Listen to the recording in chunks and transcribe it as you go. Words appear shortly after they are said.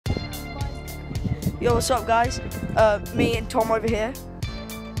Yo, what's up, guys? Me and Tom over here,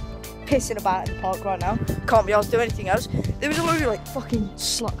 pissing about in the park right now. Can't be asked to do anything else. There was a load of like fucking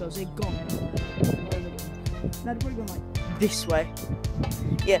sluggers. They're gone. Now they're probably going like this way.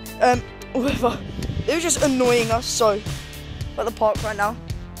 Yeah. Whatever. They were just annoying us. So, we're at the park right now,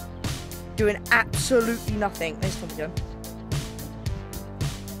 doing absolutely nothing. There's Tom again.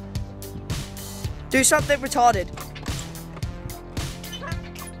 Do something retarded.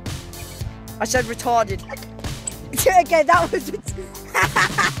 I said retarded. Okay, that was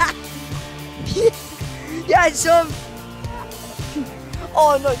yeah, some.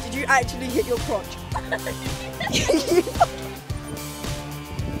 Oh no, did you actually hit your crotch?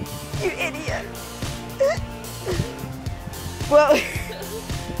 You idiot. Well,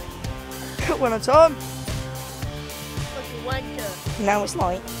 when I'm Tom. Now it's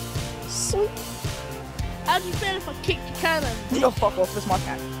light. Sweet. How do you feel if I kicked your cannon? Oh, fuck off, that's my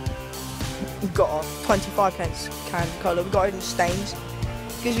can. We've got a 25 pence can colour. We got it in Staines.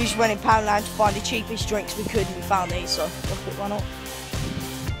 Because we just went in Poundland to find the cheapest drinks we could and we found these, so why not?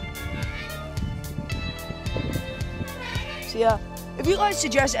 So yeah, if you guys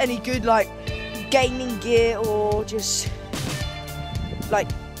suggest any good like gaming gear or just like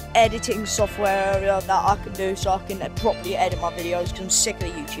editing software that I can do so I can properly edit my videos, because I'm sick of the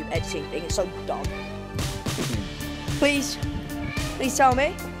YouTube editing thing, it's so dumb. Please tell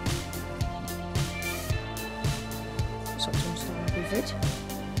me. Sometimes starting with it.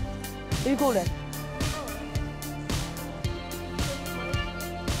 Who are you calling?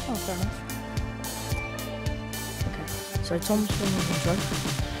 Oh, fair enough. Okay, so Tom's filming the intro.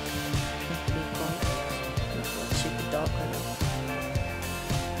 It's super dark right now.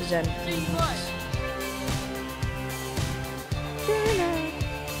 Because then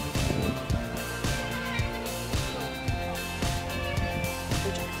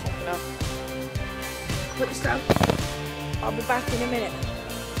put this down. I'll be back in a minute.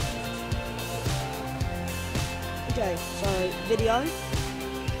 Okay, so video. 3,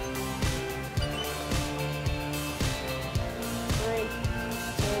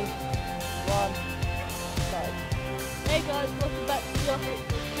 2, 1, go. Hey guys, welcome back to the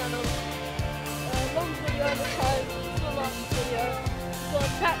Facebook channel. Long video at a time, it's the last video. We got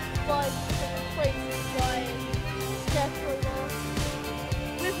attacked by some crazy guy, Scarecrow,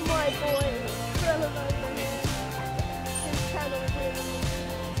 with my boy, Krillin over here. His channel really.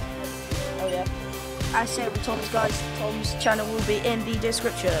 Oh yeah. I say it with Tom's, guys. Tom's channel will be in the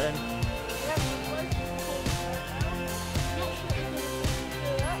description.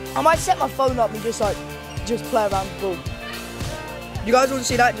 I might set my phone up and just play around with the ball. You guys want to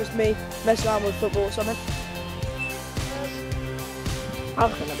see that? Just me messing around with football or something? I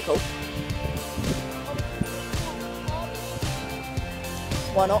think that'd be cool.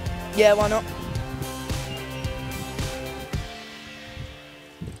 Why not? Yeah, why not?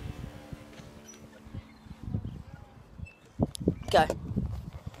 Okay.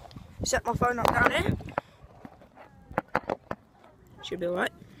 Set my phone up down here. Should be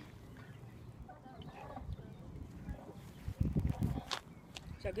alright.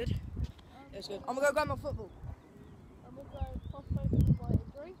 Is that good? That's good. I'm gonna go grab my football. I'm gonna go pop open my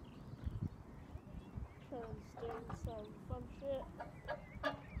drink. Kevin's doing some fun shit.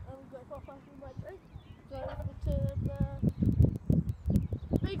 I'm gonna pop open my drink. Go over to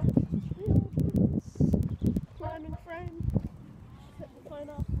the big children's climbing frame. Set the phone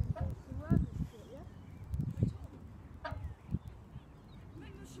up and do some random shit, yeah?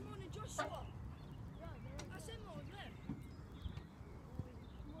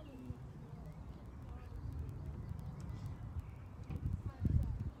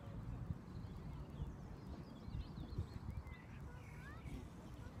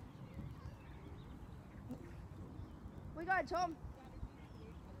 Where you going, Tom?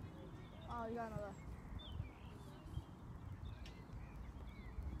 Oh, you going over there.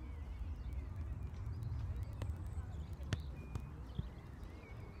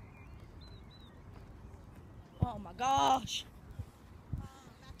 Oh my gosh.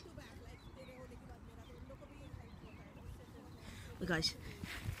 Look guys,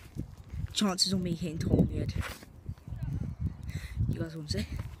 chances on me hitting Tom on the head. You guys want to see?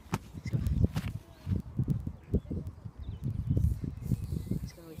 Let's go.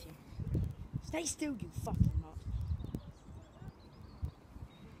 Let's go with you. Stay still, you fucking nut.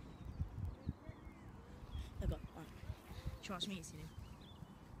 Look, right. Chance me hitting him.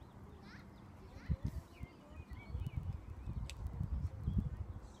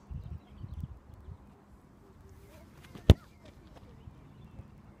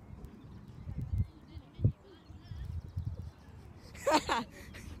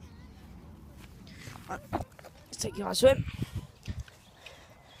 Let's take you guys with.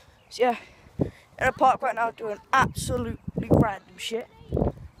 So yeah, in a park right now doing absolutely random shit.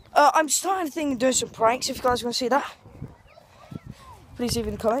 I'm starting to think of doing some pranks. If you guys want to see that, please leave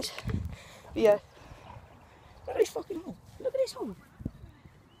in the comments. But yeah, look at this fucking hole. Look at this hole.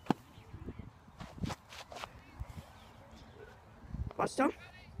 What's done?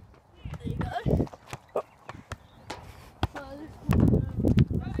 There you go. Oh.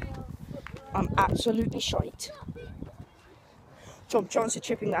 I'm absolutely shite. Tom, chance of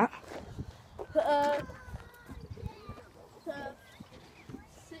chipping that? 6%.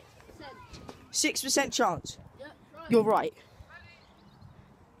 6% chance. Yep, right. You're right.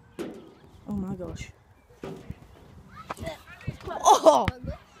 Oh my gosh. Yeah, it's quite Oh!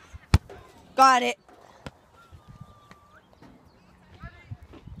 fun. Got it.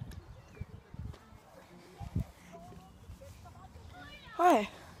 Hi.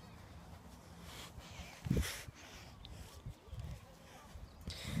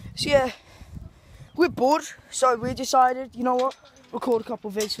 So yeah, we're bored, so we decided, you know what, record a couple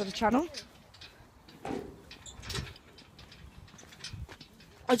of vids for the channel.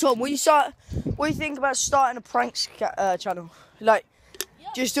 And Tom, what do you think about starting a pranks channel? Like,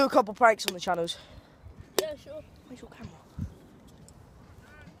 Yeah. just do a couple pranks on the channels. Yeah, sure. Where's your camera?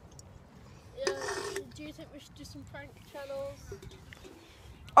 Yeah, do you think we should do some prank channels?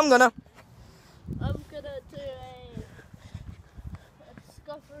 I'm gonna. I'm gonna do a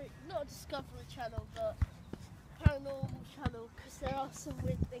discovery, not a discovery channel, but paranormal channel, because there are some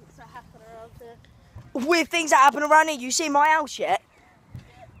weird things that happen around here. Weird things that happen around here. You seen my house yet?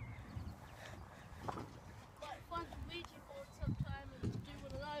 Might find a Ouija board sometime and do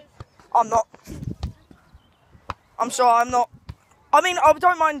one of those. I'm not. I'm sorry, I'm not. I mean, I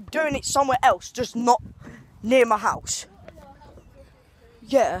don't mind doing it somewhere else, just not near my house.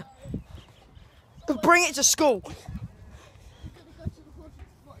 Yeah. Bring it to school. We're gonna go to the haunted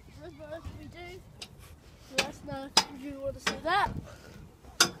spot river if we do. So let us know if you want to see that.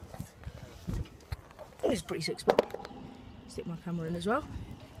 It's pretty sick spot. Stick my camera in as well.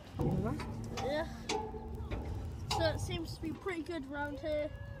 Yeah. So it seems to be pretty good around here.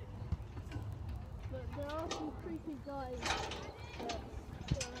 But there are some creepy guys that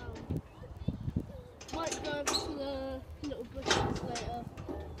go around. Might go over to the little bushes later.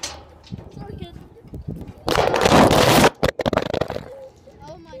 Sorry, kid.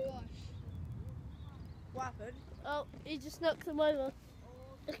 Oh my gosh. What happened? Oh, he just knocked them over.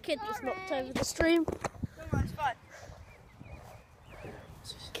 The kid just knocked over the stream. Don't worry, it's fine.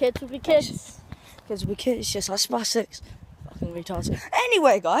 Kids will be kids. Because we kids, it's just us spastics. Fucking retards.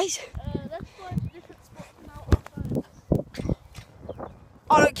 Anyway, guys. Let's find a different spot from our phones.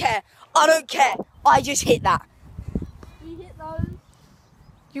 I don't care. I don't care. I just hit that. We hit those.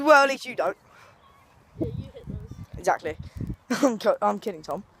 You well, at least you don't. Yeah, you hit those. Exactly. I'm kidding,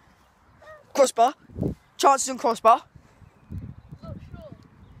 Tom. Crossbar. Chances on crossbar. Not sure.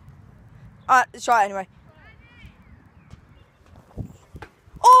 Alright, let's try it anyway.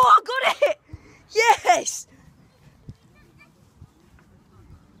 Oh, I got it! Yes!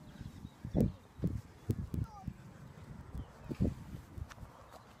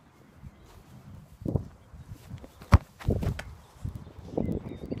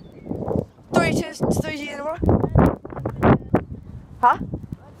 Three in a row. Huh?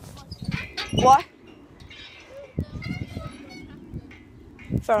 Why?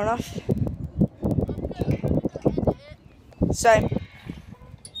 Fair enough. Same.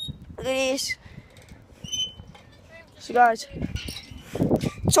 Look at this. So guys,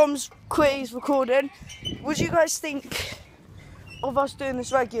 Tom's quit his recording. What do you guys think of us doing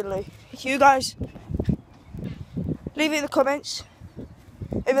this regularly? You guys, leave it in the comments.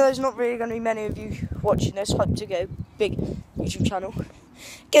 Even though there's not really going to be many of you watching this, hope to get a big YouTube channel.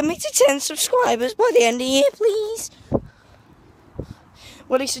 Get me to 10 subscribers by the end of the year, please.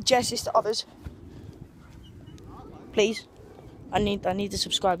 Well, he suggests this to others. Please. I need the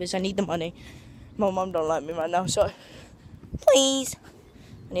subscribers. I need the money. My mum don't like me right now, so please.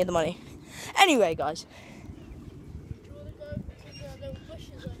 I need the money. Anyway, guys. Do you want to go to the little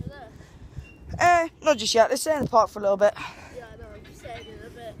bushes over there? Not just yet. Let's stay in the park for a little bit. Yeah, I know. I'm just saying in a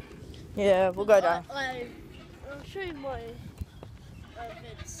bit. Yeah, we'll go down. I'll show you my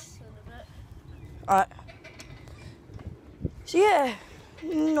vids in a bit. Alright. So yeah,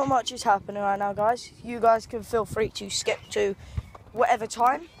 not much is happening right now, guys. You guys can feel free to skip to whatever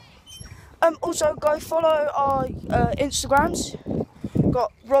time. Also, go follow our Instagrams.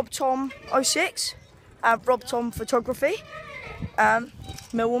 Got RobTom06 and RobTom Photography.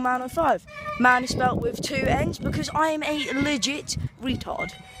 Millwallman05. Man is spelt with 2 N's because I am a legit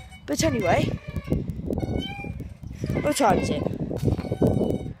retard. But anyway, What time is it?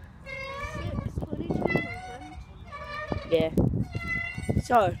 6:22, my friend. Yeah.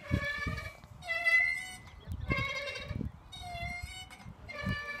 So.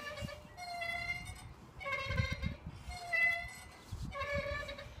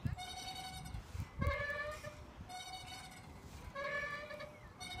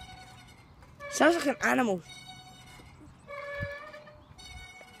 Sounds like an animal.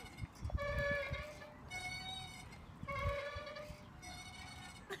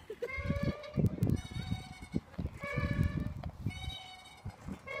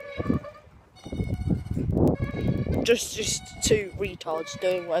 Just two retards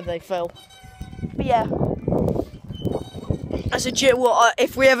doing whatever they feel. But yeah, as a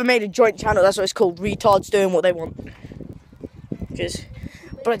if we ever made a joint channel, that's what it's called. Retards doing what they want. Because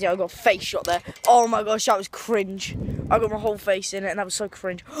bloody hell, I got a face shot there. Oh my gosh, that was cringe. I got my whole face in it, and that was so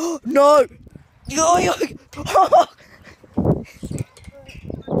cringe. No! Oh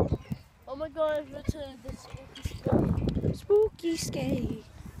my god, I've returned this Spooky scary.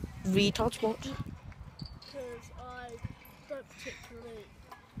 Retards what? because I don't particularly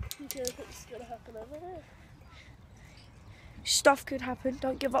think anything's gonna happen over here. Stuff could happen.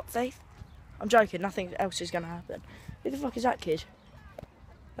 Don't give up faith. I'm joking. Nothing else is gonna happen. Who the fuck is that kid?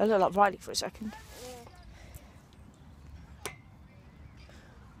 I look like Riley for a second.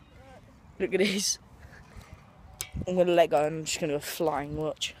 Look at this. I'm gonna let go and I'm just gonna go flying.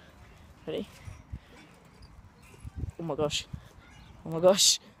 Watch. Ready? Oh my gosh. Oh my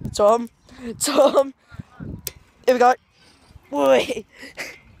gosh. Tom. Tom. Here we go. Boy.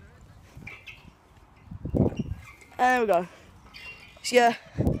 There we go. So yeah.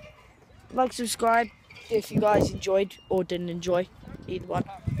 Like, subscribe if you guys enjoyed or didn't enjoy. Either one.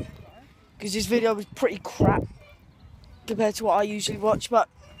 Because this video was pretty crap compared to what I usually watch, but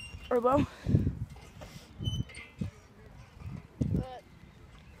oh well.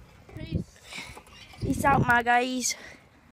 Peace. Peace out, my guys.